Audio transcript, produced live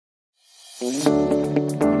Welcome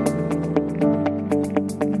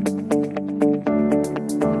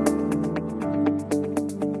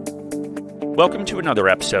to another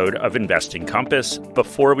episode of Investing Compass.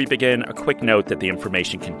 Before we begin, a quick note that the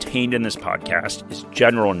information contained in this podcast is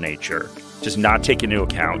general in nature, does not take into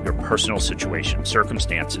account your personal situation,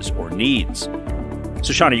 circumstances, or needs.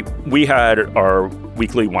 So, Shani, we had our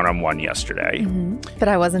weekly one-on-one yesterday. But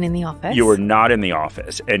I wasn't in the office. You were not in the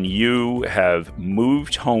office, and you have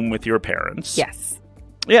moved home with your parents. Yes.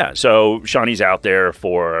 Yeah, so Shani's out there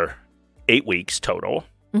for 8 weeks total.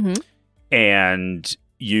 And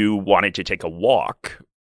you wanted to take a walk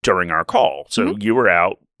during our call. So you were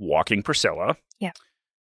out walking Priscilla. Yeah.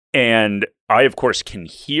 And I, of course, can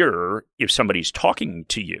hear if somebody's talking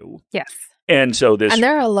to you. Yes. And so this... And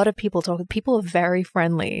there are a lot of people talking. People are very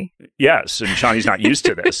friendly. Yes. And Shani's not used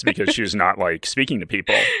to this because she's not like speaking to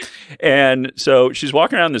people. And so she's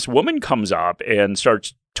walking around. This woman comes up and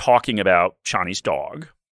starts talking about Shani's dog.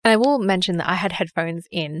 And I will mention that I had headphones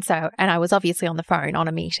in. And I was obviously on the phone on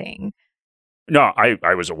a meeting. No,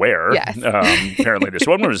 I was aware. Yes. Apparently this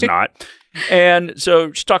woman was not. And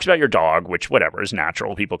so she talks about your dog, which whatever is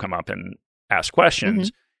natural. People come up and ask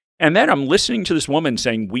questions. And then I'm listening to this woman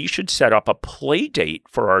saying we should set up a play date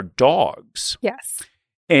for our dogs. Yes.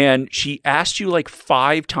 And she asked you like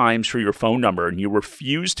 5 times for your phone number and you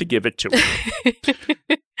refused to give it to her.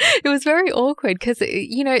 It was very awkward because,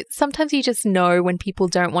 you know, sometimes you just know when people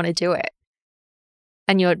don't want to do it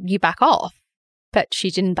and you back off. But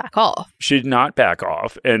she didn't back off. She did not back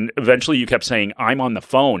off. And eventually you kept saying, I'm on the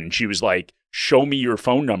phone. And she was like, show me your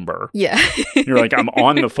phone number. Yeah. You're like, I'm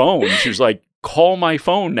on the phone. She was like, call my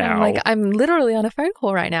phone now. I'm literally on a phone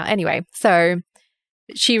call right now. Anyway, so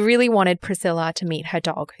she really wanted Priscilla to meet her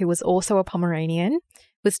dog, who was also a Pomeranian,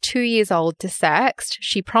 was 2 years old, desexed.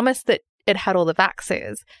 She promised that it had all the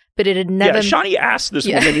vaxxers, but it had never... Yeah, Shani asked this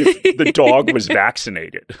woman if the dog was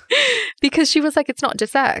vaccinated. Because she was like, it's not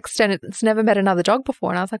desexed and it's never met another dog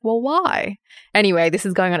before. And I was like, well, why? Anyway, this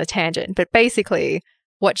is going on a tangent. But basically,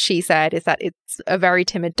 what she said is that it's a very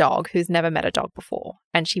timid dog who's never met a dog before.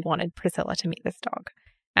 And she wanted Priscilla to meet this dog.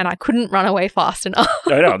 And I couldn't run away fast enough.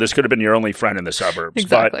 I know. This could have been your only friend in the suburbs.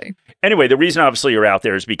 Exactly. But anyway, the reason obviously you're out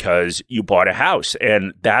there is because you bought a house.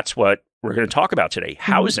 And that's what we're going to talk about today,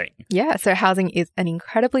 housing. Yeah, so housing is an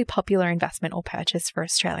incredibly popular investment or purchase for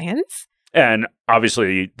Australians. And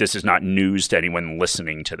obviously, this is not news to anyone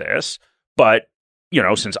listening to this. But, you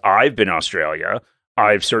know, since I've been in Australia,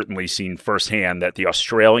 I've certainly seen firsthand that the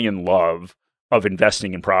Australian love of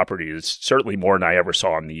investing in property is certainly more than I ever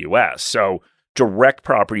saw in the U.S. So direct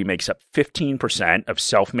property makes up 15% of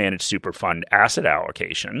self-managed super fund asset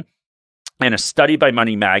allocation. And a study by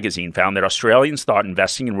Money Magazine found that Australians thought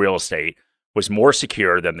investing in real estate was more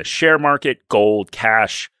secure than the share market, gold,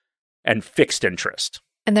 cash, and fixed interest.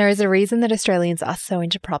 And there is a reason that Australians are so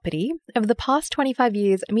into property. Over the past 25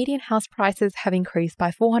 years, median house prices have increased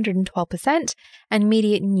by 412% and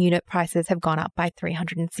median unit prices have gone up by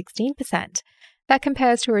 316%. That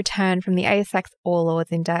compares to a return from the ASX All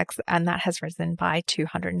Ords Index, and that has risen by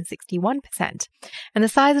 261%. And the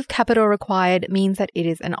size of capital required means that it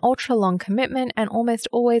is an ultra-long commitment and almost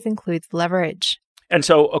always includes leverage. And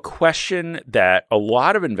so a question that a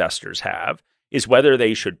lot of investors have is whether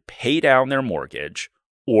they should pay down their mortgage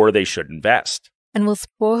or they should invest. And we'll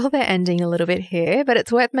spoil the ending a little bit here, but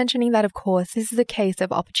it's worth mentioning that, of course, this is a case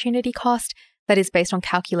of opportunity cost that is based on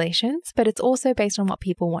calculations, but it's also based on what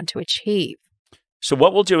people want to achieve. So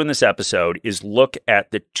what we'll do in this episode is look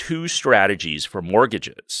at the 2 strategies for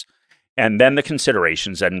mortgages and then the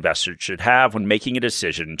considerations that investors should have when making a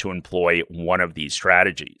decision to employ one of these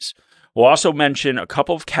strategies. We'll also mention a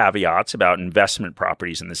couple of caveats about investment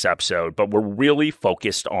properties in this episode, but we're really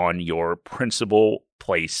focused on your principal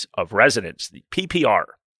place of residence, the PPR.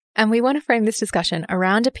 And we want to frame this discussion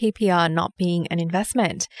around a PPR not being an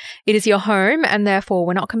investment. It is your home, and therefore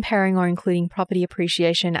we're not comparing or including property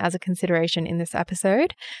appreciation as a consideration in this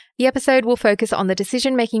episode. The episode will focus on the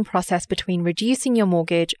decision-making process between reducing your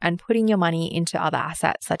mortgage and putting your money into other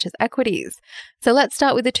assets, such as equities. So let's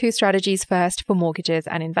start with the 2 strategies first for mortgages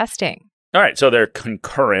and investing. All right, so they're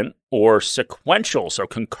concurrent or sequential. So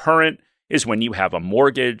concurrent is when you have a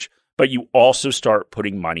mortgage, but you also start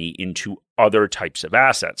putting money into other types of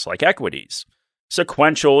assets like equities.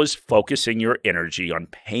 Sequential is focusing your energy on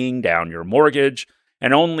paying down your mortgage,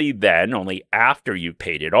 and only then, only after you've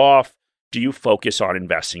paid it off, do you focus on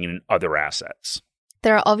investing in other assets.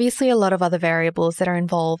 There are obviously a lot of other variables that are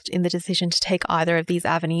involved in the decision to take either of these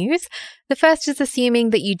avenues. The first is assuming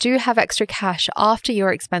that you do have extra cash after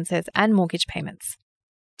your expenses and mortgage payments.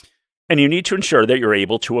 And you need to ensure that you're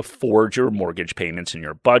able to afford your mortgage payments in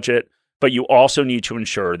your budget. but you also need to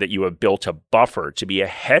ensure that you have built a buffer to be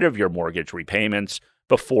ahead of your mortgage repayments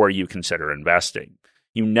before you consider investing.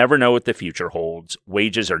 You never know what the future holds.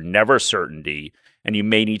 Wages are never certainty, and you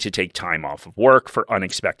may need to take time off of work for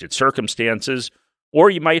unexpected circumstances, or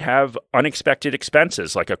you might have unexpected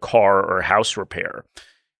expenses like a car or house repair.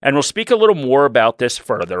 And we'll speak a little more about this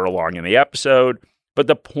further along in the episode, but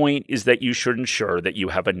the point is that you should ensure that you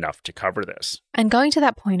have enough to cover this. And going to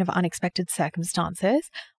that point of unexpected circumstances,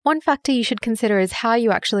 one factor you should consider is how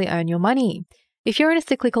you actually earn your money. If you're in a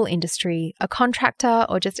cyclical industry, a contractor,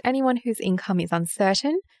 or just anyone whose income is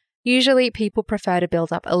uncertain, usually people prefer to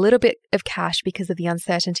build up a little bit of cash because of the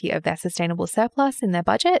uncertainty of their sustainable surplus in their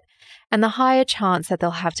budget and the higher chance that they'll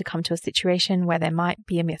have to come to a situation where there might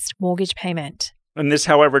be a missed mortgage payment. And this,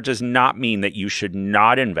 however, does not mean that you should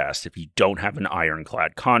not invest if you don't have an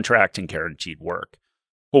ironclad contract and guaranteed work.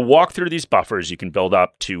 We'll walk through these buffers you can build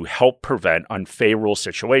up to help prevent unfavorable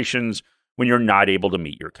situations when you're not able to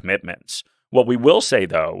meet your commitments. What we will say,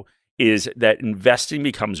 though, is that investing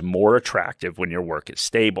becomes more attractive when your work is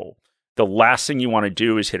stable. The last thing you want to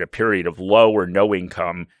do is hit a period of low or no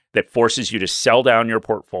income that forces you to sell down your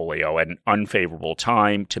portfolio at an unfavorable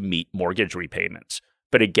time to meet mortgage repayments.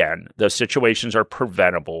 But again, those situations are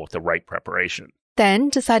preventable with the right preparation. Then,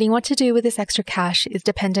 deciding what to do with this extra cash is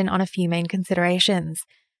dependent on a few main considerations.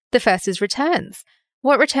 The first is returns.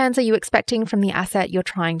 What returns are you expecting from the asset you're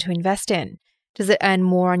trying to invest in? Does it earn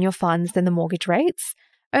more on your funds than the mortgage rates?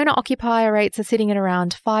 Owner-occupier rates are sitting at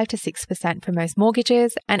around 5 to 6% for most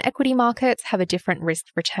mortgages, and equity markets have a different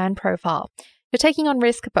risk-return profile. You're taking on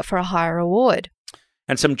risk, but for a higher reward.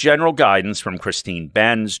 And some general guidance from Christine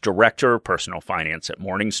Benz, Director of Personal Finance at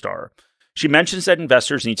Morningstar. She mentions that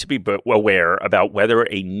investors need to be aware about whether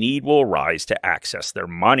a need will arise to access their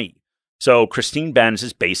money. So Christine Benz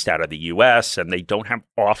is based out of the US, and they don't have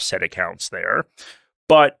offset accounts there.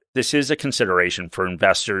 But this is a consideration for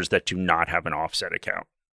investors that do not have an offset account.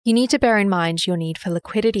 You need to bear in mind your need for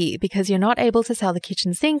liquidity because you're not able to sell the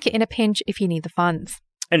kitchen sink in a pinch if you need the funds.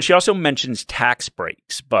 And she also mentions tax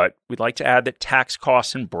breaks, but we'd like to add that tax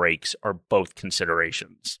costs and breaks are both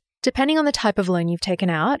considerations. Depending on the type of loan you've taken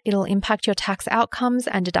out, it'll impact your tax outcomes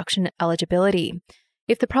and deduction eligibility.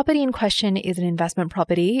 If the property in question is an investment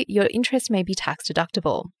property, your interest may be tax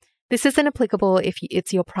deductible. This isn't applicable if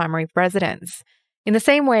it's your primary residence. In the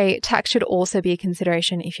same way, tax should also be a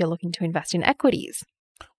consideration if you're looking to invest in equities.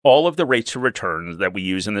 All of the rates of returns that we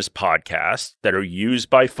use in this podcast that are used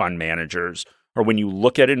by fund managers or when you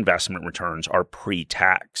look at investment returns are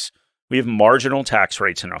pre-tax. We have marginal tax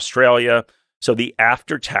rates in Australia, so the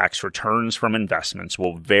after-tax returns from investments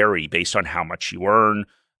will vary based on how much you earn,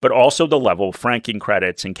 but also the level of franking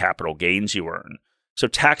credits and capital gains you earn. So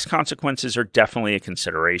tax consequences are definitely a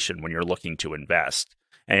consideration when you're looking to invest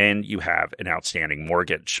and you have an outstanding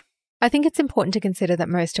mortgage. I think it's important to consider that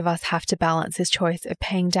most of us have to balance this choice of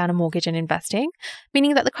paying down a mortgage and investing,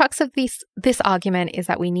 meaning that the crux of this argument is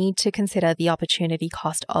that we need to consider the opportunity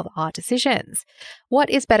cost of our decisions. What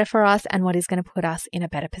is better for us and what is going to put us in a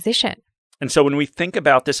better position? And so when we think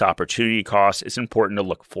about this opportunity cost, it's important to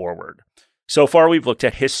look forward. So far, we've looked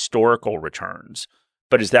at historical returns,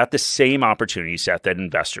 but is that the same opportunity set that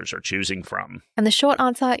investors are choosing from? And the short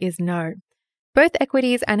answer is no. Both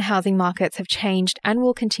equities and housing markets have changed and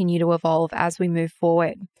will continue to evolve as we move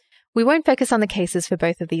forward. We won't focus on the cases for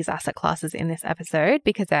both of these asset classes in this episode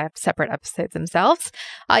because they're separate episodes themselves.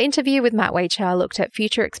 Our interview with Matt Wacher looked at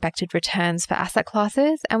future expected returns for asset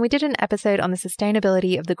classes, and we did an episode on the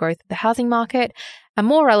sustainability of the growth of the housing market and,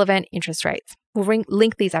 more relevant, interest rates. We'll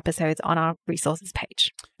link these episodes on our resources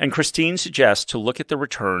page. And Christine suggests to look at the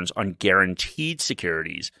returns on guaranteed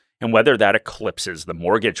securities and whether that eclipses the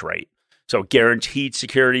mortgage rate. So guaranteed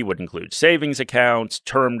security would include savings accounts,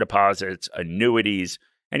 term deposits, annuities,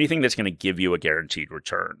 anything that's going to give you a guaranteed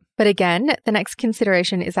return. But again, the next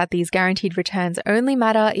consideration is that these guaranteed returns only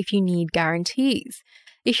matter if you need guarantees.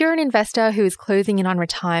 If you're an investor who is closing in on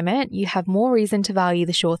retirement, you have more reason to value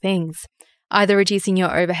the sure things, either reducing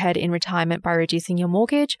your overhead in retirement by reducing your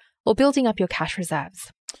mortgage or building up your cash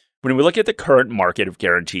reserves. When we look at the current market of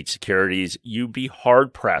guaranteed securities, you'd be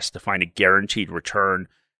hard-pressed to find a guaranteed return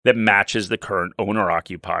that matches the current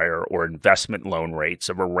owner-occupier or investment loan rates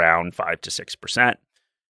of around 5 to 6%.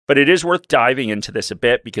 But it is worth diving into this a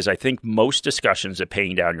bit because I think most discussions of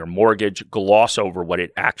paying down your mortgage gloss over what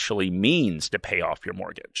it actually means to pay off your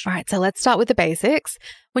mortgage. All right, so let's start with the basics.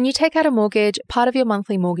 When you take out a mortgage, part of your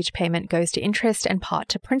monthly mortgage payment goes to interest and part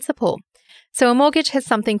to principal. So a mortgage has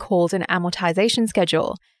something called an amortization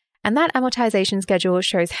schedule. And that amortization schedule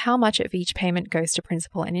shows how much of each payment goes to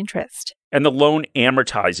principal and interest. And the loan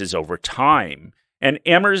amortizes over time. And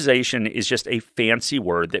amortization is just a fancy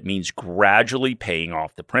word that means gradually paying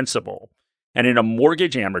off the principal. And in a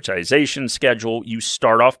mortgage amortization schedule, you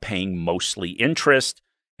start off paying mostly interest,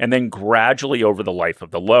 and then gradually over the life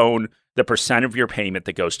of the loan, the percent of your payment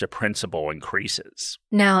that goes to principal increases.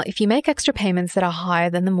 Now, if you make extra payments that are higher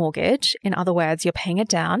than the mortgage, in other words, you're paying it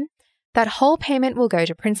down, that whole payment will go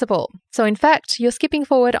to principal. So in fact, you're skipping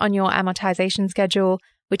forward on your amortization schedule,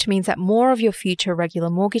 which means that more of your future regular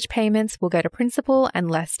mortgage payments will go to principal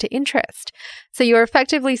and less to interest. So you're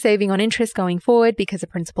effectively saving on interest going forward because the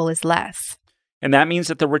principal is less. And that means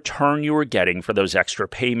that the return you are getting for those extra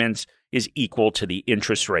payments is equal to the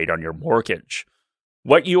interest rate on your mortgage.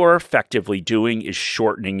 What you are effectively doing is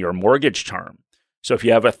shortening your mortgage term. So if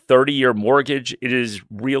you have a 30-year mortgage, it is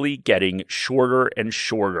really getting shorter and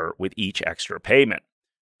shorter with each extra payment.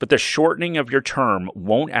 But the shortening of your term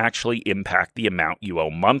won't actually impact the amount you owe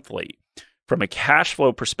monthly. From a cash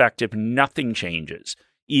flow perspective, nothing changes,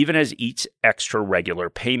 even as each extra regular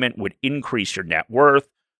payment would increase your net worth,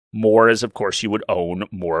 more as, of course, you would own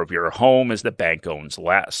more of your home as the bank owns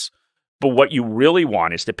less. But what you really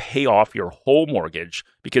want is to pay off your whole mortgage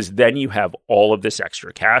because then you have all of this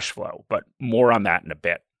extra cash flow. But more on that in a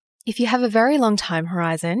bit. If you have a very long time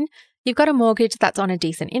horizon, you've got a mortgage that's on a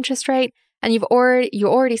decent interest rate, and you're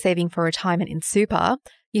already saving for retirement in super,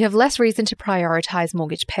 you have less reason to prioritize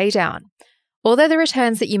mortgage paydown. Although the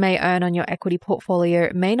returns that you may earn on your equity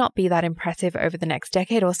portfolio may not be that impressive over the next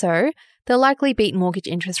decade or so, they'll likely beat mortgage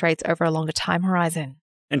interest rates over a longer time horizon.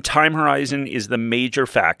 And time horizon is the major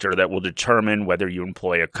factor that will determine whether you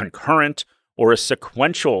employ a concurrent or a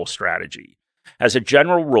sequential strategy. As a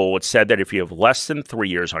general rule, it's said that if you have less than 3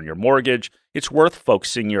 years on your mortgage, it's worth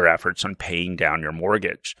focusing your efforts on paying down your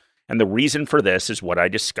mortgage. And the reason for this is what I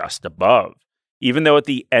discussed above. Even though at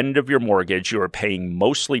the end of your mortgage, you are paying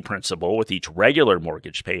mostly principal with each regular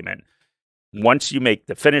mortgage payment, once you make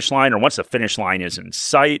the finish line, or once the finish line is in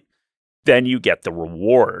sight, then you get the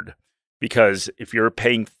reward. Because if you're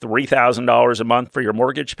paying $3,000 a month for your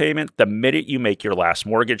mortgage payment, the minute you make your last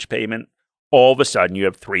mortgage payment, all of a sudden you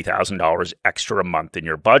have $3,000 extra a month in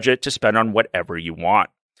your budget to spend on whatever you want.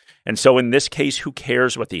 And so in this case, who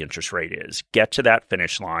cares what the interest rate is? Get to that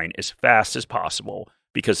finish line as fast as possible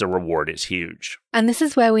because the reward is huge. And this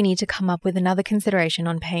is where we need to come up with another consideration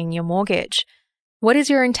on paying your mortgage. What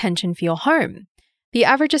is your intention for your home? The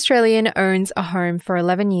average Australian owns a home for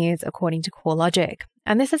 11 years according to CoreLogic.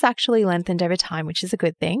 And this has actually lengthened over time, which is a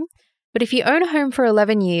good thing. But if you own a home for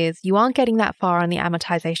 11 years, you aren't getting that far on the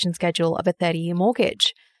amortization schedule of a 30-year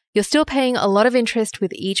mortgage. You're still paying a lot of interest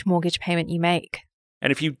with each mortgage payment you make.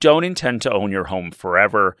 And if you don't intend to own your home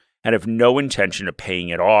forever and have no intention of paying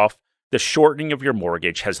it off, the shortening of your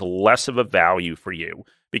mortgage has less of a value for you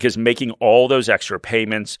because making all those extra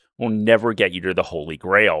payments will never get you to the holy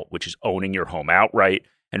grail, which is owning your home outright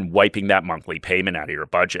and wiping that monthly payment out of your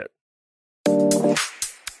budget.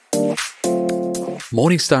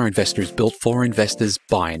 Morningstar Investor is built for investors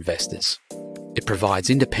by investors. It provides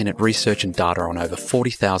independent research and data on over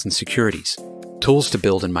 40,000 securities, tools to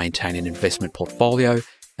build and maintain an investment portfolio,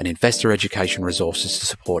 and investor education resources to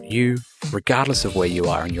support you, regardless of where you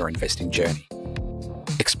are in your investing journey.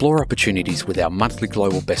 Explore opportunities with our monthly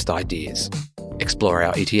global best ideas. Explore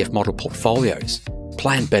our ETF model portfolios.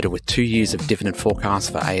 Plan better with 2 years of dividend forecasts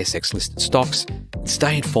for ASX-listed stocks. And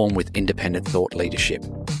stay informed with independent thought leadership.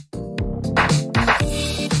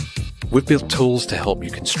 We've built tools to help you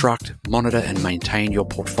construct, monitor and maintain your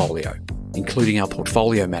portfolio, including our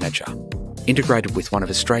Portfolio Manager, integrated with one of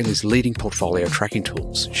Australia's leading portfolio tracking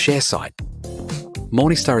tools, ShareSite.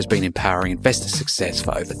 Morningstar has been empowering investor success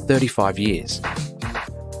for over 35 years.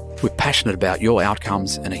 We're passionate about your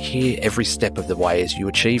outcomes and are here every step of the way as you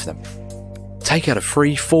achieve them. Take out a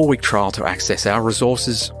free 4-week trial to access our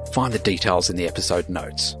resources. Find the details in the episode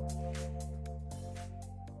notes.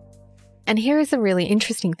 And here is a really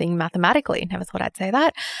interesting thing mathematically. Never thought I'd say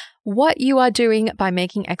that. What you are doing by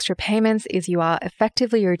making extra payments is you are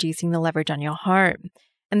effectively reducing the leverage on your home.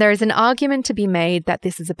 And there is an argument to be made that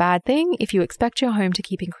this is a bad thing if you expect your home to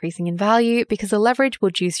keep increasing in value because the leverage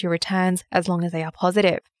will juice your returns as long as they are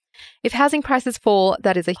positive. If housing prices fall,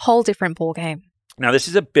 that is a whole different ballgame. Now, this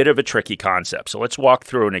is a bit of a tricky concept, so let's walk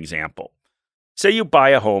through an example. Say you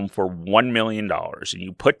buy a home for $1 million and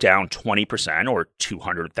you put down 20% or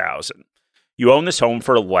 $200,000. You own this home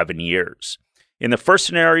for 11 years. In the first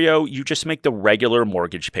scenario, you just make the regular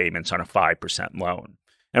mortgage payments on a 5% loan.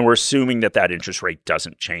 And we're assuming that that interest rate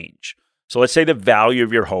doesn't change. So let's say the value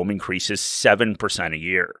of your home increases 7% a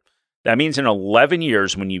year. That means in 11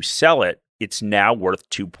 years, when you sell it, it's now worth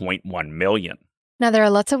 $2.1 million. Now, there are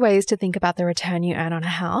lots of ways to think about the return you earn on a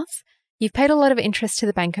house. You've paid a lot of interest to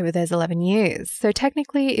the bank over those 11 years, so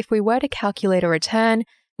technically, if we were to calculate a return,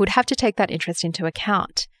 we'd have to take that interest into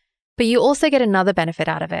account. But you also get another benefit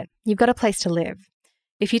out of it. You've got a place to live.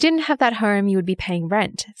 If you didn't have that home, you would be paying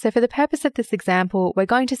rent. So for the purpose of this example, we're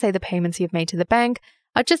going to say the payments you've made to the bank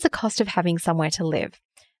are just the cost of having somewhere to live.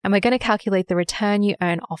 And we're going to calculate the return you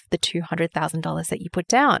earn off the $200,000 that you put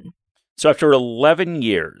down. So after 11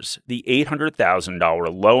 years, the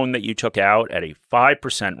 $800,000 loan that you took out at a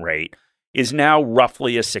 5% rate is now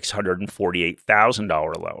roughly a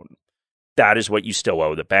 $648,000 loan. That is what you still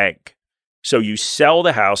owe the bank. So you sell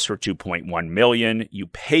the house for $2.1 million, you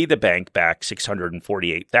pay the bank back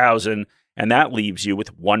 $648,000, and that leaves you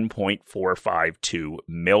with $1.452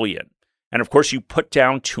 million. And of course, you put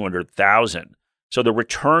down $200,000. So the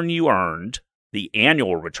return you earned, the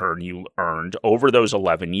annual return you earned over those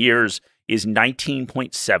 11 years is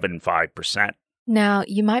 19.75%. Now,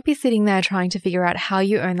 you might be sitting there trying to figure out how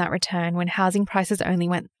you earn that return when housing prices only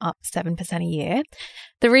went up 7% a year.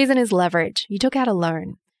 The reason is leverage. You took out a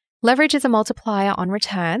loan. Leverage is a multiplier on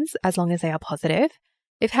returns as long as they are positive.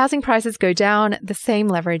 If housing prices go down, the same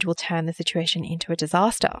leverage will turn the situation into a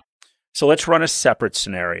disaster. So let's run a separate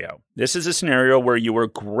scenario. This is a scenario where you are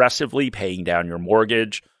aggressively paying down your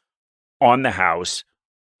mortgage on the house,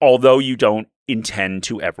 although you don't intend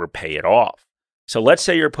to ever pay it off. So let's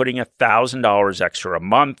say you're putting $1,000 extra a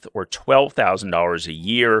month or $12,000 a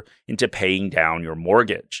year into paying down your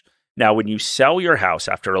mortgage. Now, when you sell your house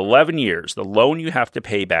after 11 years, the loan you have to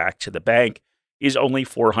pay back to the bank is only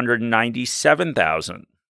 $497,000.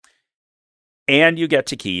 And you get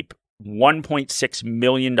to keep $1.6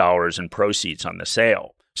 million in proceeds on the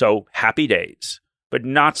sale. So happy days, but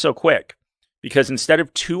not so quick. Because instead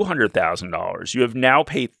of $200,000, you have now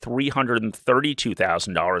paid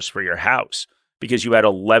 $332,000 for your house because you had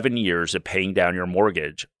 11 years of paying down your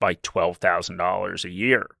mortgage by $12,000 a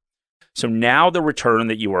year. So now the return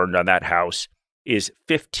that you earned on that house is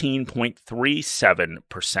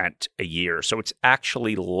 15.37% a year. So it's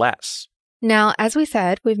actually less. Now, as we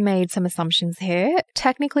said, we've made some assumptions here.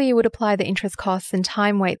 Technically, you would apply the interest costs and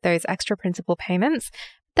time weight those extra principal payments.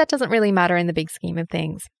 That doesn't really matter in the big scheme of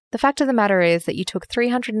things. The fact of the matter is that you took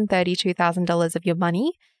 $332,000 of your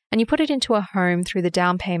money and you put it into a home through the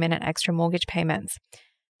down payment and extra mortgage payments.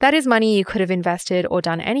 That is money you could have invested or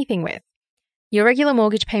done anything with. Your regular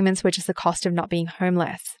mortgage payments were just the cost of not being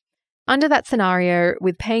homeless. Under that scenario,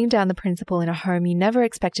 with paying down the principal in a home you never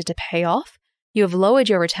expected to pay off, you have lowered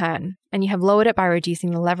your return, and you have lowered it by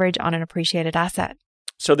reducing the leverage on an appreciated asset.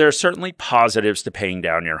 So there are certainly positives to paying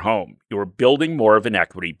down your home. You are building more of an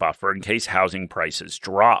equity buffer in case housing prices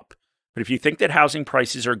drop. But if you think that housing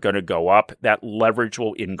prices are going to go up, that leverage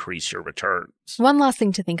will increase your returns. One last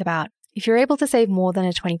thing to think about. If you're able to save more than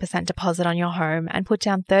a 20% deposit on your home and put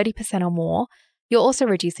down 30% or more, you're also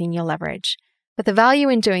reducing your leverage. But the value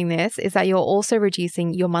in doing this is that you're also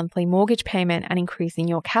reducing your monthly mortgage payment and increasing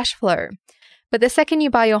your cash flow. But the second you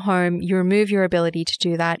buy your home, you remove your ability to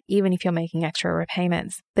do that, even if you're making extra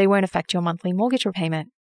repayments. They won't affect your monthly mortgage repayment.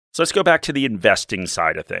 So let's go back to the investing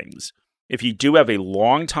side of things. If you do have a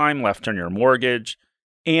long time left on your mortgage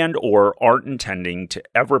and or aren't intending to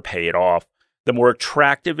ever pay it off, the more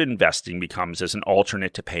attractive investing becomes as an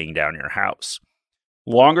alternate to paying down your house.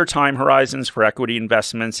 Longer time horizons for equity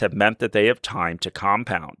investments have meant that they have time to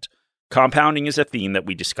compound. Compounding is a theme that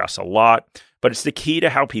we discuss a lot, but it's the key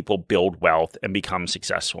to how people build wealth and become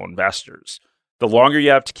successful investors. The longer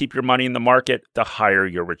you have to keep your money in the market, the higher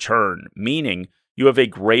your return, meaning you have a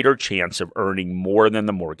greater chance of earning more than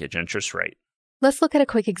the mortgage interest rate. Let's look at a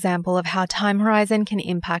quick example of how time horizon can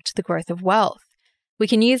impact the growth of wealth. We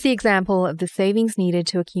can use the example of the savings needed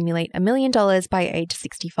to accumulate $1 million by age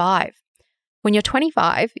 65. When you're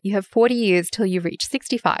 25, you have 40 years till you reach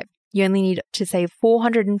 65. You only need to save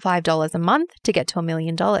 $405 a month to get to $1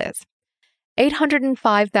 million.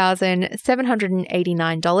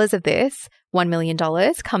 $805,789 of this, $1 million,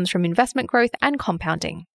 comes from investment growth and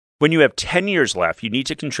compounding. When you have 10 years left, you need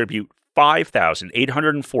to contribute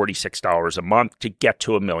 $5,846 a month to get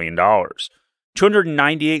to $1 million.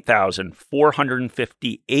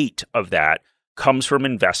 $298,458 of that comes from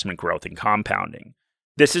investment growth and compounding.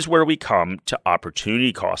 This is where we come to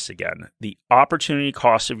opportunity costs again. The opportunity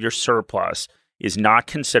cost of your surplus is not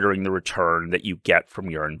considering the return that you get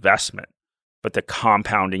from your investment, but the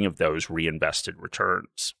compounding of those reinvested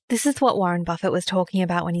returns. This is what Warren Buffett was talking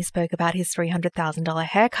about when he spoke about his $300,000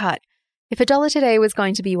 haircut. If a dollar today was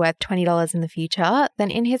going to be worth $20 in the future,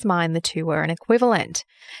 then in his mind, the two were an equivalent.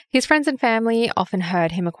 His friends and family often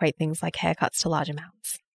heard him equate things like haircuts to large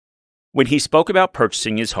amounts. When he spoke about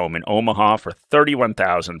purchasing his home in Omaha for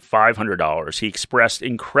 $31,500, he expressed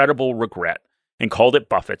incredible regret and called it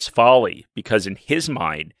Buffett's folly because in his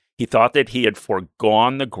mind, he thought that he had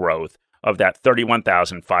foregone the growth of that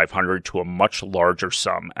 $31,500 to a much larger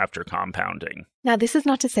sum after compounding. Now, this is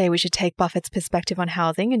not to say we should take Buffett's perspective on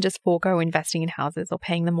housing and just forego investing in houses or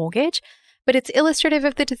paying the mortgage, but it's illustrative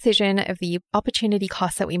of the decision of the opportunity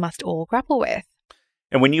cost that we must all grapple with.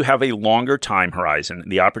 And when you have a longer time horizon,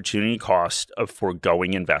 the opportunity cost of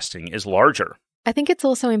foregoing investing is larger. I think it's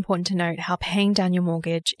also important to note how paying down your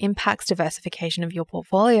mortgage impacts diversification of your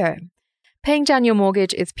portfolio. Paying down your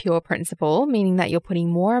mortgage is pure principle, meaning that you're putting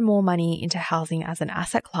more and more money into housing as an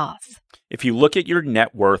asset class. If you look at your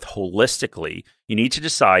net worth holistically, you need to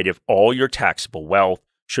decide if all your taxable wealth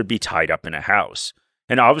should be tied up in a house.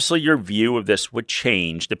 And obviously, your view of this would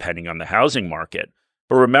change depending on the housing market.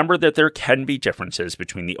 But remember that there can be differences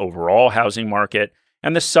between the overall housing market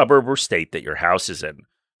and the suburb or state that your house is in.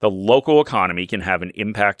 The local economy can have an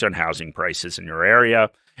impact on housing prices in your area,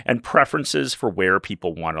 and preferences for where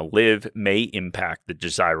people want to live may impact the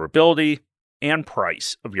desirability and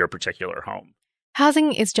price of your particular home.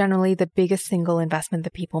 Housing is generally the biggest single investment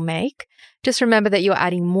that people make. Just remember that you're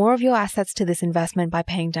adding more of your assets to this investment by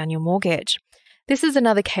paying down your mortgage. This is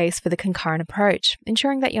another case for the concurrent approach,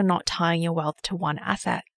 ensuring that you're not tying your wealth to one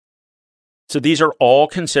asset. So these are all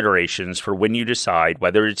considerations for when you decide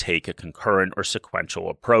whether to take a concurrent or sequential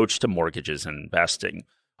approach to mortgages and investing.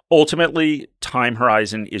 Ultimately, time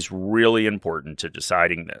horizon is really important to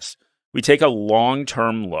deciding this. We take a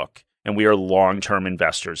long-term look, and we are long-term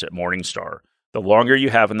investors at Morningstar. The longer you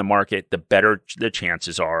have in the market, the better the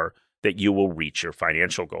chances are that you will reach your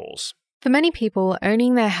financial goals. For many people,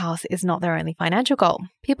 owning their house is not their only financial goal.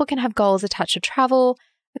 People can have goals attached to travel,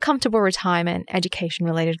 a comfortable retirement,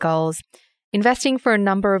 education-related goals. Investing for a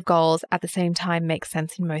number of goals at the same time makes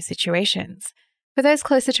sense in most situations. For those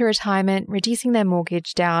closer to retirement, reducing their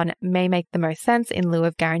mortgage down may make the most sense in lieu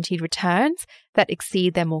of guaranteed returns that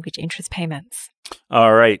exceed their mortgage interest payments.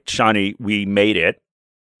 All right, Shani, we made it.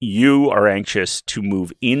 You are anxious to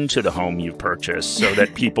move into the home you've purchased so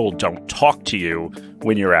that people don't talk to you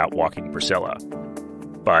when you're out walking Priscilla.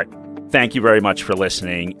 But thank you very much for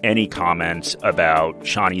listening. Any comments about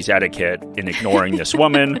Shani's etiquette in ignoring this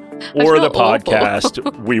woman or the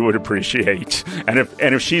podcast, we would appreciate. And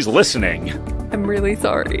if she's listening, I'm really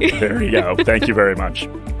sorry. There you go. Thank you very much.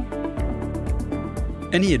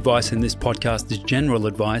 Any advice in this podcast is general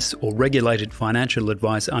advice or regulated financial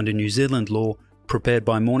advice under New Zealand law, prepared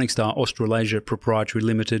by Morningstar Australasia Proprietary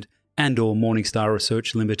Limited and or Morningstar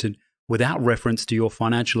Research Limited, without reference to your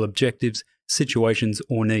financial objectives, situations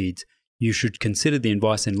or needs. You should consider the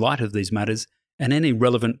advice in light of these matters and any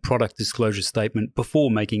relevant product disclosure statement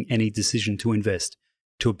before making any decision to invest.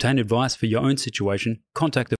 To obtain advice for your own situation, contact a